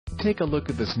Take a look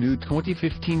at this new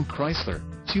 2015 Chrysler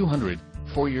 200.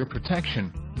 For your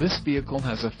protection, this vehicle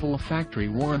has a full factory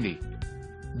warranty.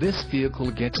 This vehicle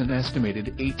gets an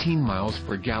estimated 18 miles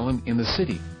per gallon in the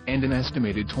city, and an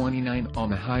estimated 29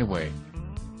 on the highway.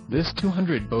 This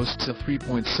 200 boasts a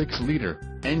 3.6-liter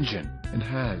engine, and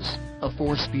has a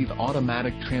 4-speed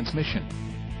automatic transmission.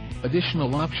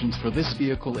 Additional options for this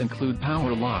vehicle include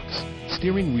power locks,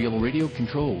 steering wheel radio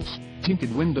controls,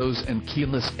 tinted windows and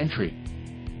keyless entry.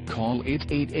 Call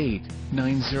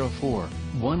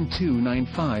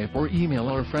 888-904-1295 or email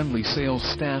our friendly sales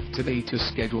staff today to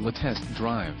schedule a test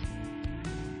drive.